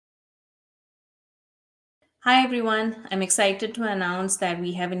Hi everyone, I'm excited to announce that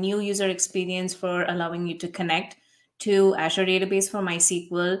we have a new user experience for allowing you to connect to Azure Database for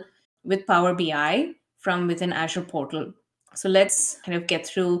MySQL with Power BI from within Azure portal. So let's kind of get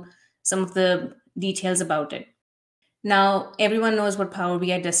through some of the details about it. Now, everyone knows what Power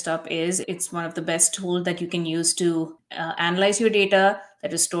BI Desktop is. It's one of the best tools that you can use to analyze your data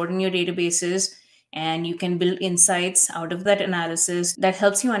that is stored in your databases. And you can build insights out of that analysis that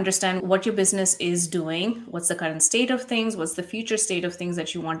helps you understand what your business is doing, what's the current state of things, what's the future state of things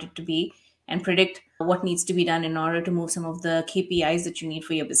that you want it to be, and predict what needs to be done in order to move some of the KPIs that you need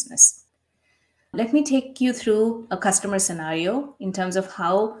for your business. Let me take you through a customer scenario in terms of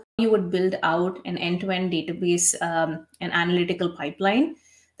how you would build out an end-to-end database and analytical pipeline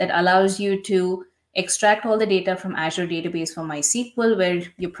that allows you to extract all the data from Azure Database for MySQL, where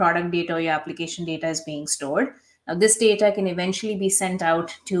your product data or your application data is being stored. Now, this data can eventually be sent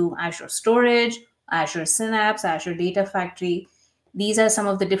out to Azure Storage, Azure Synapse, Azure Data Factory. These are some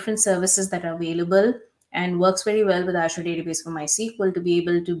of the different services that are available and works very well with Azure Database for MySQL to be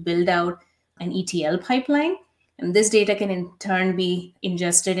able to build out an ETL pipeline. And this data can in turn be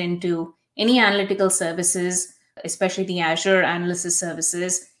ingested into any analytical services, especially the Azure analysis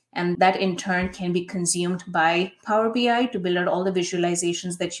services. And that in turn can be consumed by Power BI to build out all the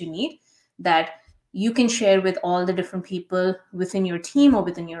visualizations that you need that you can share with all the different people within your team or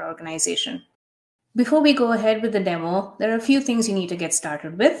within your organization. Before we go ahead with the demo, there are a few things you need to get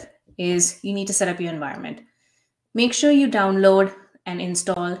started with. Is you need to set up your environment. Make sure you download and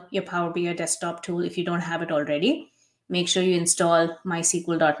install your Power BI desktop tool if you don't have it already. Make sure you install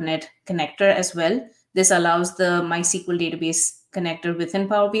MySQL.NET connector as well. This allows the MySQL database connector within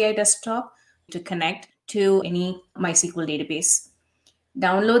Power BI desktop to connect to any MySQL database.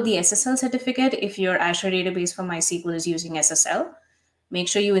 Download the SSL certificate if your Azure database for MySQL is using SSL. Make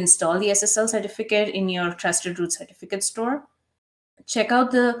sure you install the SSL certificate in your Trusted Root certificate store. Check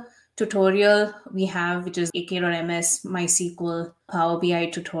out the tutorial we have, which is ak.ms MySQL Power BI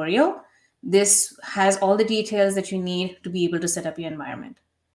tutorial. This has all the details that you need to be able to set up your environment.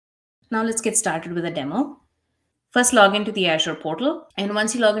 Now let's get started with a demo. First, log into the Azure portal. And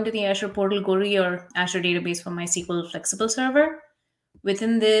once you log into the Azure portal, go to your Azure Database for MySQL Flexible Server.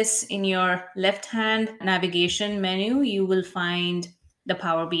 Within this, in your left-hand navigation menu, you will find the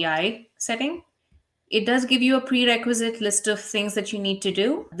Power BI setting. It does give you a prerequisite list of things that you need to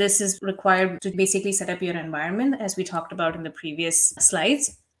do. This is required to basically set up your environment, as we talked about in the previous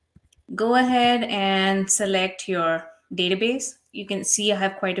slides. Go ahead and select your database. You can see I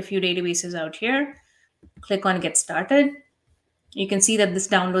have quite a few databases out here. Click on Get Started. You can see that this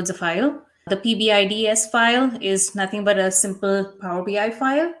downloads a file. The PBIDS file is nothing but a simple Power BI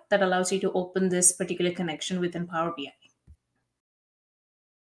file that allows you to open this particular connection within Power BI.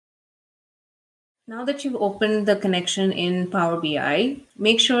 Now that you've opened the connection in Power BI,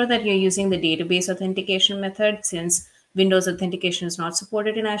 make sure that you're using the database authentication method. Since Windows authentication is not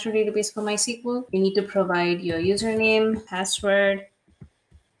supported in Azure Database for MySQL, you need to provide your username, password,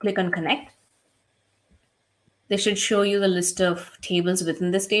 click on Connect. They should show you the list of tables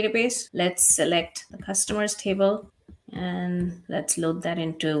within this database. Let's select the customers table and let's load that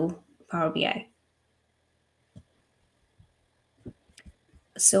into Power BI.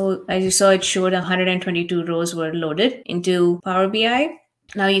 So as you saw, it showed 122 rows were loaded into Power BI.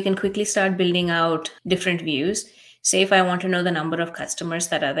 Now you can quickly start building out different views. Say if I want to know the number of customers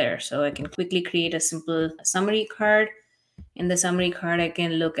that are there. So I can quickly create a simple summary card. In the summary card, I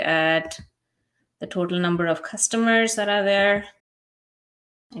can look at the total number of customers that are there.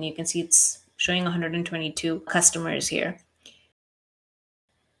 And you can see it's showing 122 customers here.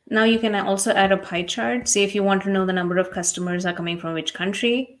 Now you can also add a pie chart. Say if you want to know the number of customers are coming from which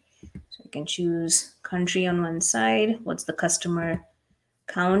country. So you can choose country on one side. What's the customer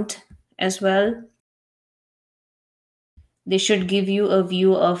count as well? They should give you a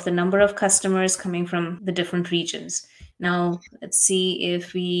view of the number of customers coming from the different regions. Now let's see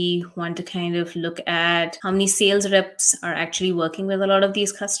if we want to kind of look at how many sales reps are actually working with a lot of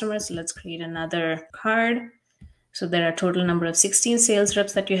these customers. So let's create another card. So there are a total number of 16 sales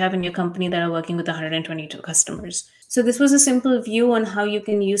reps that you have in your company that are working with 122 customers. So this was a simple view on how you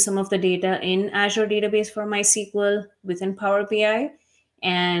can use some of the data in Azure Database for MySQL within Power BI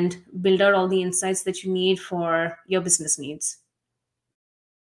and build out all the insights that you need for your business needs.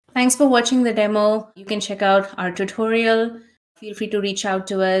 Thanks for watching the demo. You can check out our tutorial. Feel free to reach out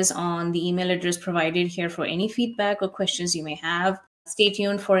to us on the email address provided here for any feedback or questions you may have. Stay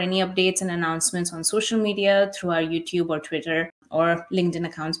tuned for any updates and announcements on social media through our YouTube or Twitter or LinkedIn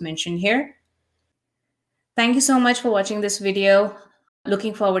accounts mentioned here. Thank you so much for watching this video.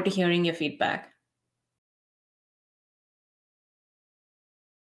 Looking forward to hearing your feedback.